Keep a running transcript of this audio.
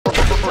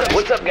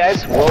What's up,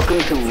 guys? Welcome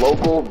to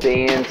local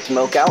band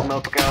Smokeout.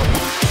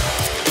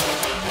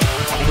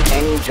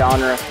 Any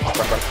genre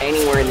from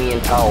anywhere in the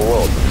entire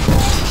world.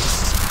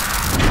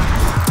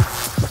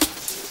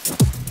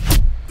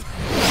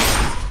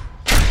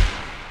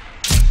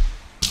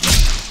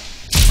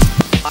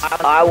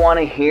 I want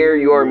to hear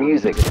your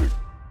music.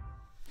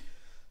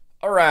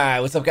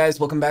 Alright, what's up, guys?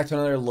 Welcome back to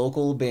another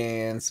local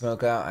band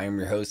Smokeout. I'm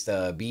your host,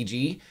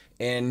 BG,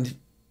 and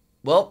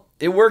well,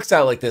 it works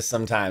out like this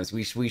sometimes.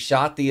 We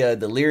shot the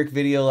lyric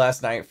video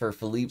last night for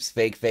Felip's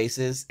Fake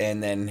Faces,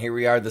 and then here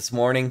we are this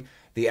morning.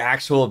 The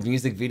actual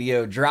music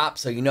video dropped,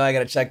 so you know I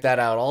gotta check that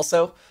out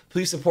also.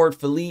 Please support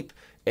Felip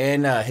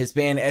and his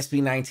band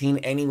SB19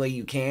 any way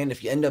you can.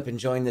 If you end up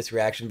enjoying this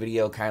reaction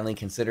video, kindly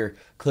consider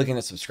clicking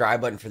the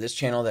subscribe button for this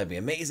channel. That'd be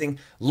amazing.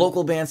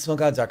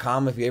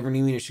 Localbandsmokeout.com if you ever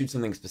need me to shoot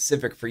something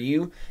specific for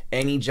you.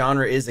 Any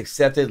genre is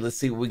accepted. Let's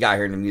see what we got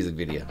here in the music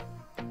video.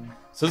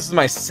 So this is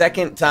my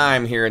second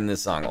time hearing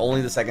this song.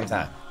 Only the second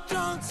time.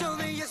 Don't tell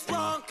me it's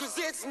wrong, cause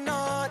it's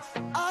not.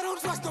 I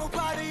don't trust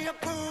nobody, I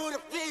put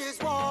up these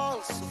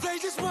walls. They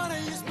just wanna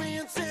use me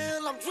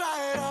until I'm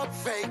dried up.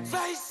 Fake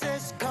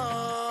faces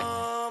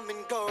come and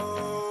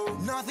go.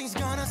 Nothing's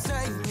gonna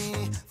save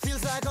me.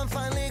 Feels like I'm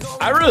finally going.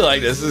 I really like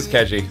this. This is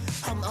catchy.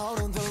 I'm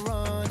out on the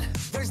run.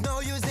 There's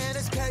no use in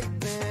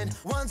escaping.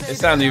 It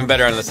sounds even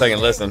better on the second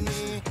listen.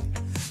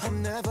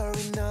 I'm never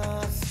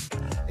enough.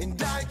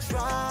 And I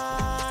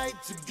try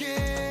to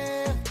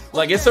give.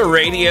 Like, it's a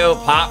radio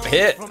pop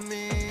hit.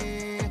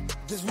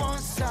 This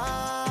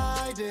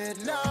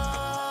one-sided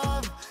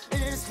love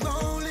is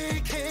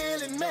slowly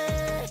killing me.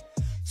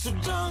 So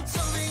don't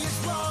tell me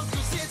it's wrong,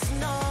 'cause it's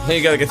not. Here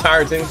you got a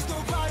guitar too.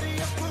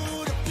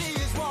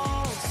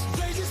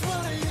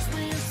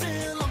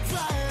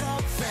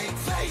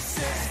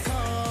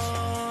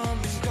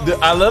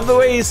 I love the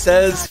way he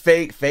says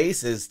fake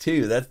faces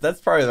too.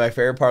 That's probably my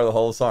favorite part of the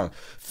whole song.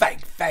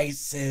 Fake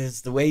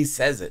faces, the way he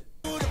says it.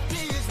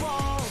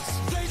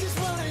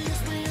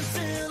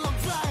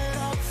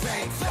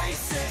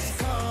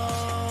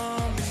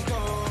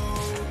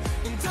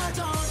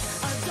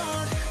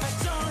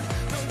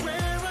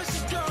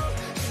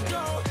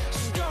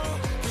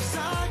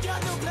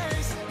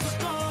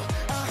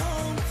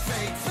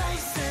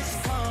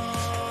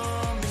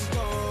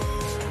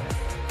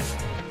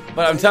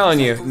 But I'm telling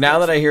you, now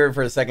that I hear it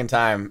for the second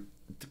time,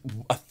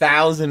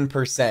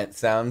 1000%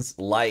 sounds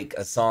like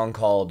a song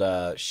called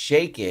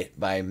Shake It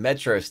by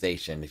Metro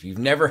Station. If you've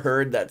never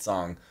heard that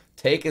song,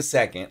 take a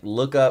second,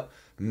 look up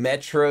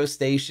Metro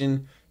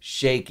Station,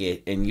 Shake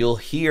It, and you'll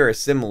hear a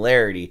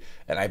similarity.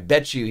 And I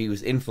bet you he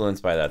was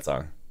influenced by that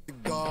song.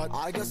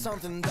 I got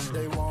something that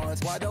they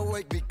want. Wide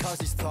awake because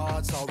his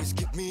thoughts always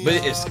keep me. But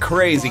it's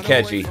crazy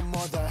catchy.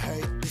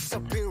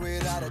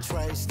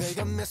 They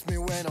can miss me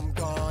when I'm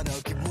gone.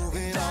 I'll keep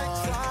moving on.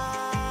 I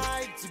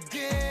try to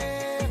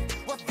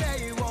give what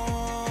they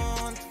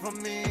want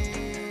from me.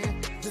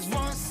 This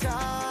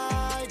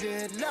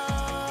one-sided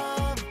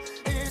love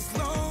is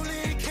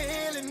slowly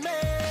killing me.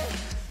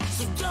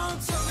 So don't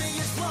tell me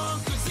it's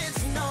wrong, 'cause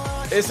it's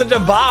not. It's such a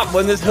bop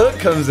when this hook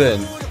comes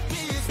in.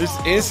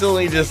 Just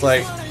instantly just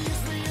like,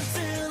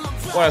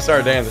 when I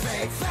started dancing.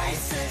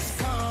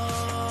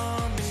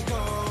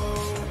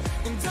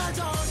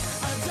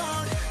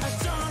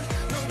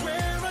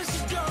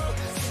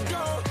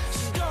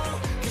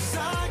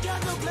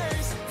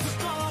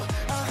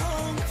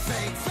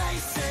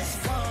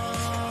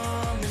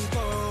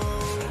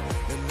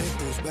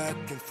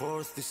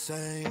 The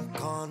same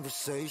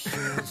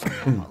conversations.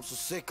 I'm so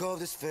sick of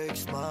this fake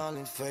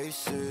smiling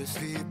faces.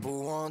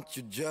 People want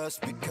you just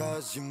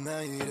because you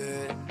made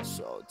it.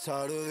 So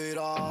tired of it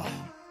all.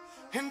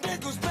 And it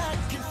goes back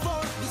and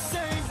forth, the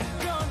same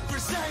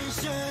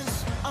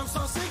conversations. I'm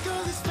so sick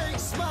of this fake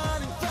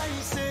smiling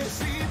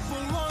faces.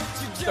 People want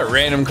you just a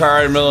random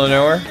car in the middle of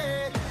nowhere.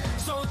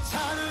 So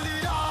tired of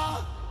it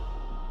all.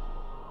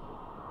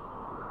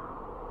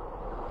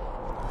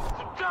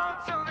 So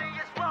don't tell me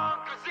it's wrong,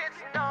 'cause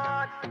it's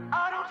not.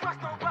 I don't trust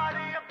nobody,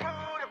 I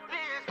put up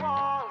these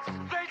walls.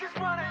 They just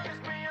wanna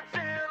use me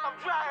until I'm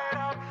dried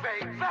up.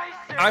 Fake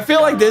faces. I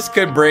feel like this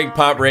could break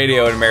pop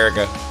radio in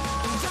America.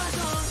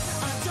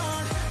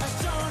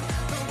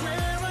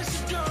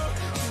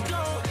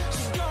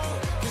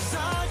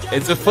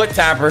 It's a foot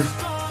tapper.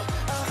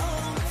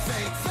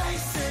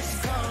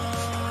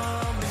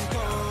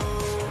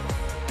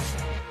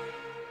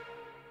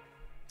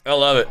 I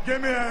love it.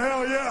 Give me a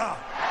hell yeah.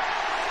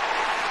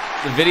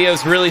 The video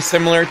is really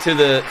similar to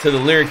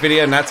the lyric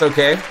video, and that's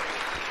okay.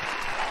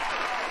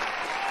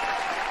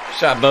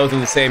 Shot both in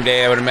the same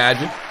day, I would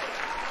imagine.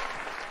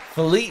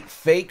 Felip,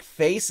 Fake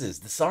Faces.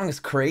 The song is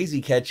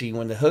crazy catchy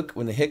when the hook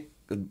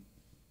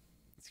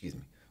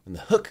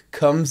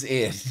comes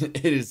in.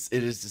 It is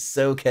just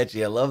so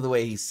catchy. I love the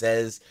way he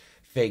says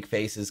fake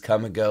faces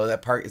come and go.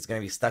 That part is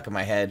going to be stuck in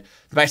my head.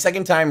 It's my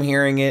second time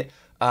hearing it,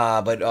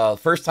 but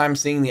first time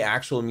seeing the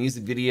actual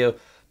music video.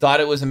 Thought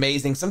it was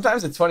amazing.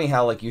 Sometimes it's funny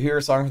how like you hear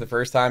a song for the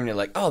first time and you're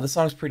like, oh, this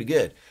song's pretty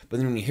good. But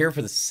then when you hear it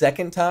for the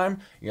second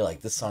time, you're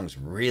like, this song's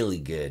really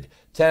good.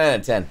 10 out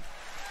of 10.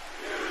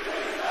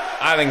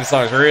 I think the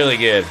song's really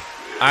good.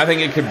 I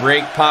think it could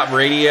break pop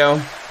radio,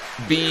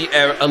 be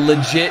a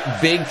legit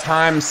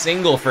big-time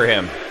single for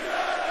him.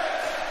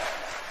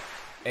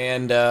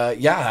 And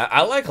yeah,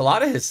 I like a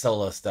lot of his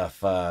solo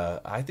stuff.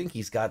 I think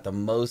he's got the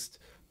most,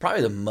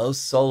 probably the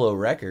most solo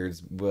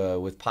records,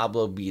 with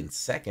Pablo being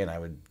second, I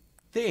would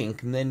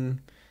think. And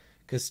then,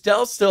 because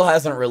Stealth still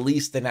hasn't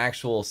released an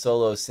actual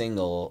solo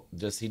single.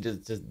 He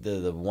did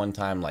the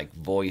one-time like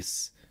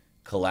voice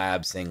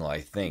collab single,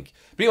 I think.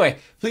 But anyway,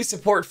 please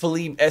support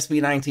Felip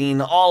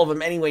SB19, all of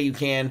them any way you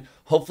can.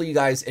 Hopefully you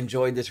guys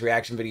enjoyed this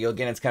reaction video.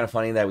 Again, it's kind of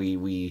funny that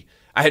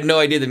I had no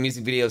idea the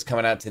music video is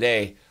coming out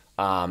today.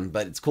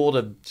 But it's cool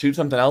to shoot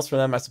something else for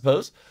them, I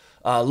suppose.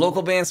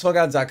 Local band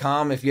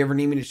Smokeout.com. If you ever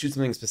need me to shoot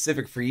something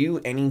specific for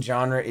you, any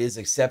genre is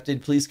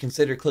accepted. Please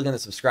consider clicking the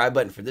subscribe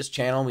button for this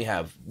channel. We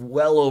have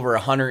well over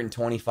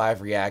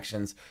 125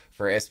 reactions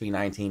for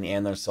SB19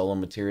 and their solo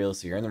material,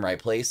 so you're in the right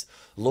place.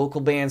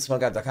 Local band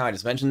Smokeout.com. I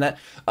just mentioned that.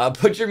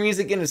 Put your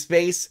music into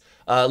space,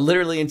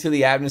 literally into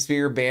the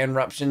atmosphere.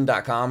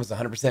 Bandruption.com is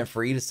 100%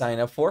 free to sign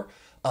up for.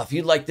 If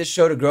you'd like this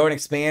show to grow and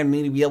expand,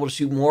 me to be able to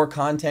shoot more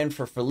content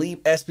for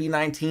Felip,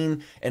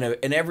 SB19,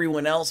 and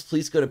everyone else,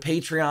 please go to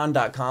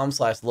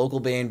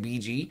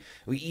patreon.com/localbandbg.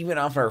 We even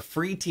offer a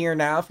free tier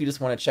now if you just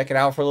want to check it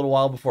out for a little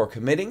while before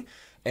committing.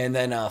 And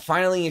then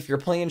finally, if you're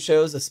playing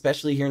shows,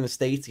 especially here in the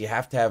States, you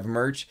have to have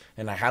merch,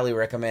 and I highly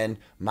recommend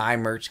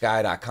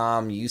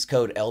mymerchguy.com. Use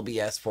code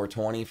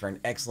LBS420 for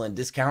an excellent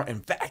discount. In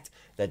fact,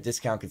 that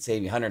discount could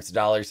save you hundreds of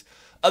dollars.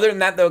 Other than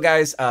that, though,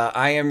 guys,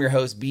 I am your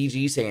host,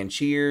 BG, saying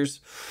cheers.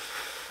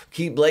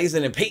 Keep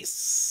blazing and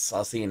peace.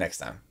 I'll see you next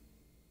time.